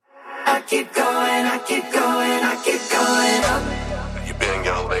keep going, I keep going, I keep going up. Where you been,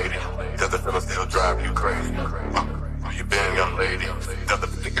 young lady? Does the feeling still drive you crazy? Where you been, young lady? Does the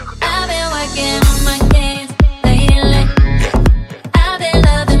I've been working on my game.